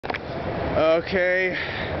Okay,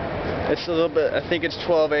 it's a little bit, I think it's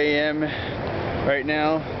 12 a.m. right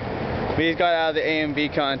now. We just got out of the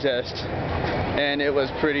AMV contest, and it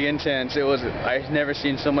was pretty intense. I've never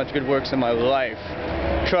seen so much good works in my life.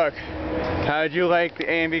 Truck, how did you like the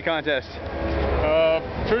AMV contest?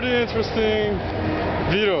 Pretty interesting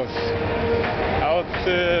videos. I would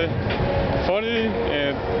say funny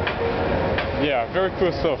and yeah, very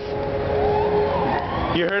cool stuff.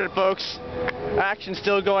 You heard it, folks. Action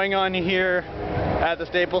still going on here at the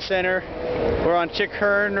Staples Center. We're on Chick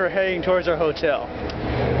Hearn. We're heading towards our hotel.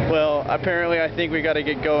 Well, apparently I think we got to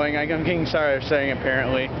get going. I'm getting sorry for saying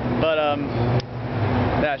apparently, but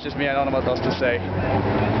that's just me. I don't know what else to say.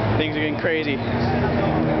 Things are getting crazy.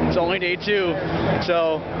 It's only day 2,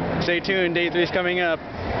 so stay tuned. Day 3 is coming up.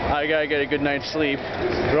 I gotta get a good night's sleep.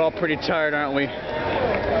 We're all pretty tired, aren't we?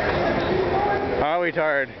 Are we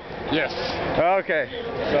tired? Yes. Okay.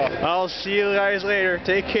 So I'll see you guys later.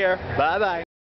 Take care. Bye bye.